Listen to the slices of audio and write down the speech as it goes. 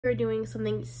We're doing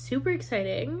something super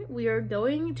exciting. We are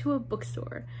going to a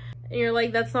bookstore. And you're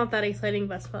like, that's not that exciting,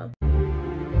 Vespa.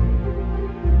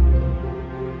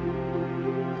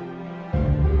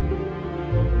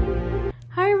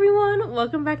 Hi everyone,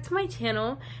 welcome back to my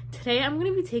channel. Today I'm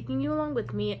going to be taking you along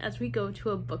with me as we go to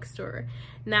a bookstore.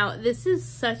 Now, this is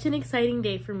such an exciting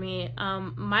day for me.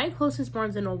 My closest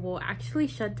Barnes & Noble actually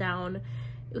shut down.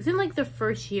 It was in like the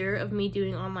first year of me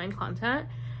doing online content.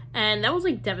 And that was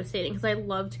like devastating because I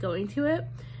loved going to it.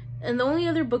 And the only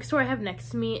other bookstore I have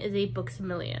next to me is a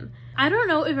Books-A-Million. I don't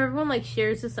know if everyone like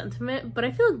shares this sentiment, but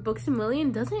I feel like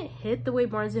Books-A-Million doesn't hit the way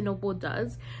Barnes & Noble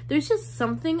does. There's just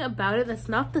something about it that's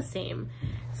not the same.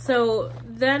 So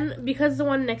then, because the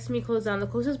one next to me closed down, the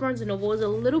closest Barnes & Noble is a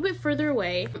little bit further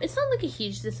away. It's not like a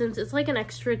huge distance. It's like an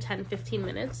extra 10-15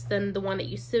 minutes than the one that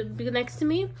used to be next to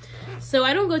me. So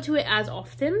I don't go to it as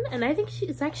often, and I think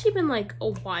it's actually been like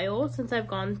a while since I've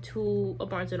gone to a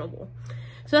Barnes & Noble.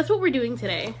 So that's what we're doing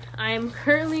today. I'm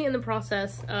currently in the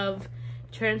process of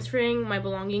transferring my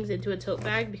belongings into a tote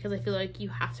bag because I feel like you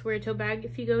have to wear a tote bag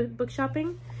if you go book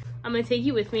shopping. I'm going to take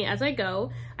you with me as I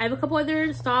go. I have a couple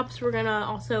other stops. We're going to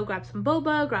also grab some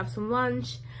boba, grab some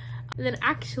lunch. And then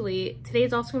actually, today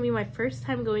is also going to be my first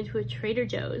time going to a Trader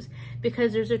Joe's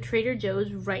because there's a Trader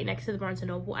Joe's right next to the Barnes &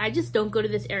 Noble. I just don't go to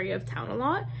this area of town a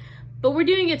lot, but we're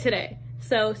doing it today.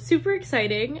 So super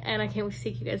exciting, and I can't wait to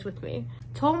take you guys with me.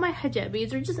 To all my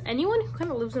hijabis, or just anyone who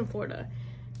kind of lives in Florida,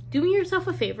 do me yourself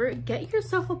a favor, get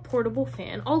yourself a portable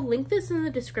fan. I'll link this in the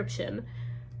description.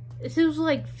 This is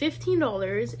like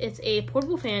 $15. It's a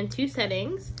portable fan, 2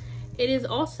 settings. It is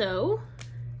also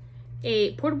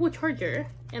a portable charger.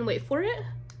 And wait for it.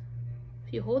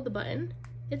 If you hold the button,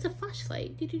 it's a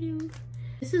flashlight. Doo-doo-doo.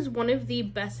 This is one of the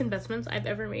best investments I've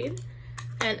ever made.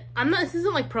 And this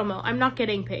isn't like promo. I'm not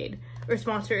getting paid or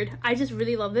sponsored. I just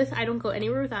really love this. I don't go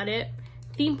anywhere without it.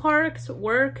 Theme parks,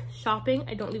 work, shopping.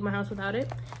 I don't leave my house without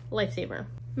it. Lifesaver.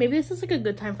 Maybe this is like a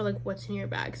good time for like what's in your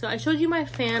bag. So I showed you my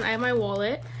fan. I have my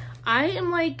wallet. I am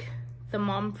like the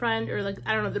mom friend, or like,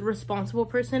 I don't know, the responsible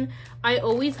person. I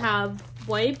always have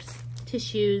wipes,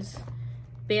 tissues,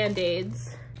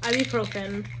 band-aids,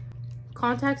 ibuprofen,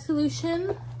 contact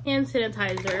solution, hand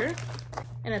sanitizer,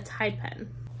 and a Tide pen.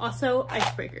 Also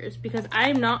icebreakers, because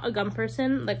I'm not a gum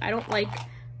person. Like, I don't like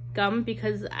gum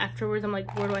because afterwards I'm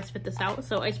like, where do I spit this out?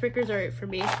 So icebreakers are it for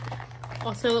me.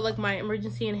 Also like my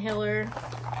emergency inhaler,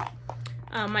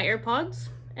 my AirPods,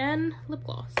 and lip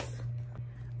gloss.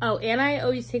 Oh, and I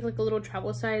always take like a little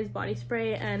travel size body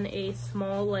spray and a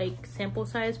small like sample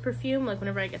size perfume. Like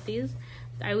whenever I get these,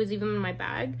 I always leave them in my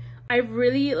bag. I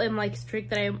really am like strict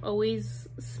that I always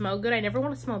smell good. I never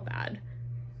want to smell bad.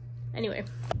 Anyway,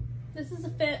 this is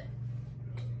a fit.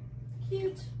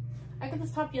 Cute. I got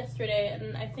this top yesterday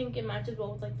and I think it matches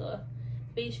well with like the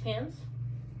beige pants.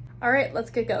 All right,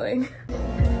 let's get going.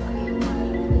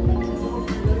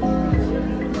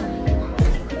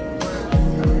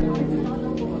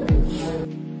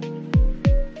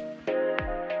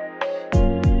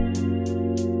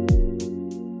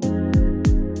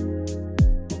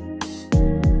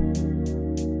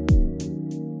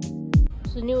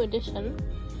 New edition.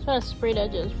 It's kind of sprayed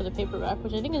edges for the paperback,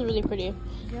 which I think is really pretty.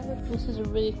 Yeah. This is a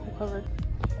really cool cover.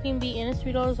 Queen Bee, and it's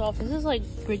 $3 off. This is like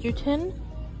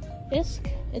Bridgerton-esque.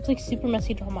 It's like super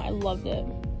messy drama. I loved it.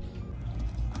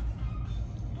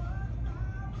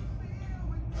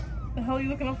 The hell are you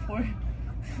looking up for?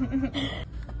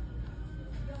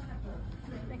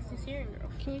 Next to Syrian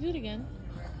Girl. Can we do it again?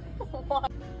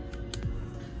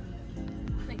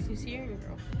 Next to Syrian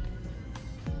Girl.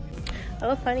 I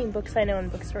love finding books I know in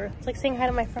Bookstore. It's like saying hi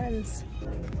to my friends.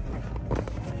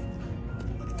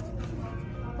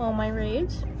 Oh, my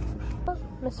rage. Oh,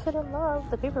 Misfit in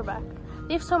Love, the paperback.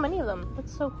 They have so many of them.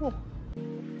 That's so cool.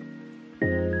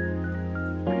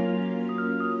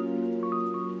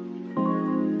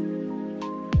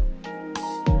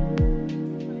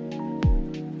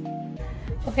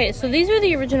 Okay, so these are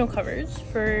the original covers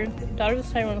for Daughter of the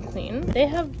Siren Queen. They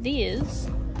have these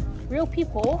real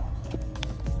people.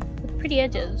 Pretty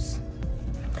edges.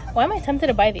 Why am I tempted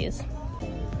to buy these?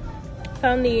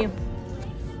 Found the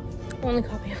only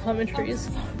copy of Lemon Trees.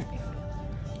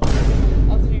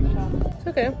 It's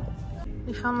okay.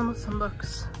 We found them with some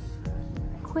books.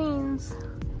 Queens.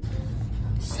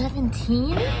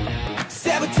 17?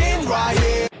 17 right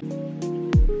here.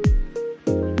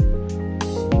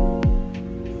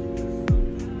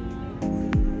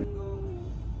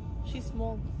 She's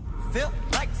small. Feel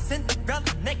like Cinderella,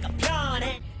 make a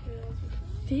piano.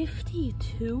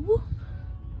 52?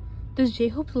 Does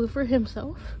J-Hope live for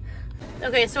himself?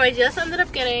 Okay, so I just ended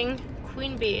up getting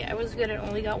Queen Bee. I was good and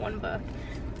only got one book.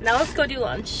 Now let's go do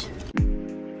lunch.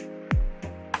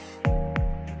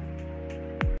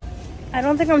 I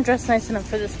don't think I'm dressed nice enough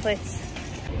for this place.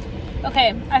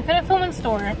 Okay, I couldn't film in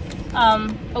store,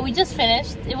 but we just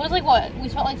finished. It was like what? We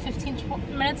spent like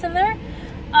 15 minutes in there.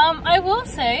 I will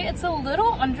say it's a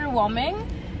little underwhelming.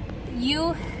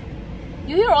 You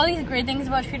hear all these great things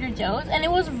about Trader Joe's, and it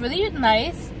was really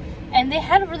nice, and they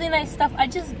had really nice stuff. I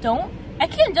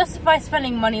can't justify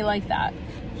spending money like that,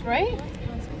 right?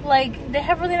 Like, they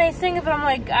have really nice things, but I'm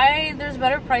like, there's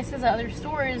better prices at other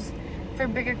stores for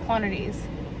bigger quantities.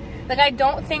 Like, I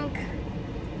don't think,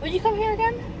 would you come here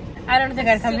again? I don't think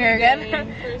I'd come here again.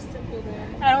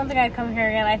 I don't think I'd come here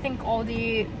again. I think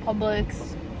Aldi,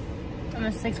 Publix, I'm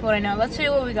gonna stick to what I know. Let's show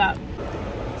you what we got.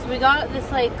 So we got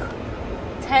this like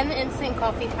 10 instant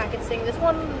coffee packets thing. This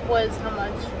one was how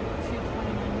much?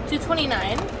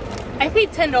 $2.29. I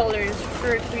paid $10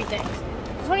 for 3 things.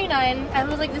 $2.29. I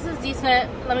was like, this is decent.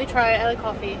 Let me try it. I like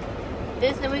coffee.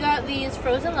 Then we got these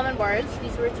frozen lemon bars.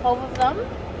 These were 12 of them.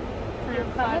 For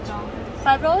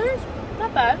 $5.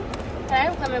 Not bad. And I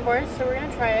have lemon bars, so we're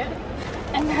gonna try it.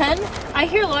 And then I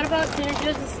hear a lot about Trader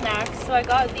Joe's snacks, so I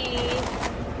got the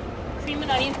cream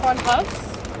and onion corn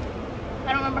puffs.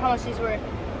 I don't remember how much these were.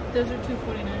 Those are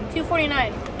 $2.49.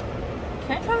 $2.49.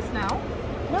 Can I try this now?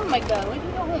 No, my God. We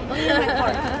can go home. Don't use my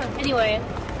car. Anyway,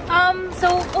 so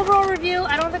overall review,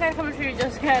 I don't think I'd come to Trader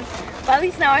Joe's again, but at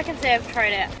least now I can say I've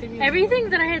tried it. Everything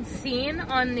that I had seen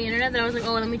on the internet that I was like,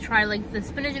 oh, let me try like the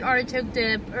spinach and artichoke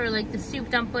dip or like the soup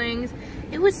dumplings.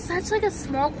 It was such like a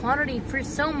small quantity for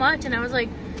so much, and I was like,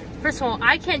 first of all,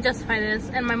 I can't justify this,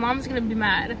 and my mom's gonna be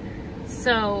mad.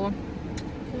 So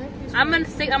I'm an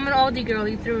Aldi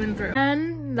girly through and through.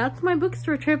 And that's my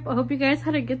bookstore trip. I hope you guys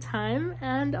had a good time,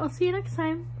 and I'll see you next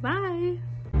time. Bye.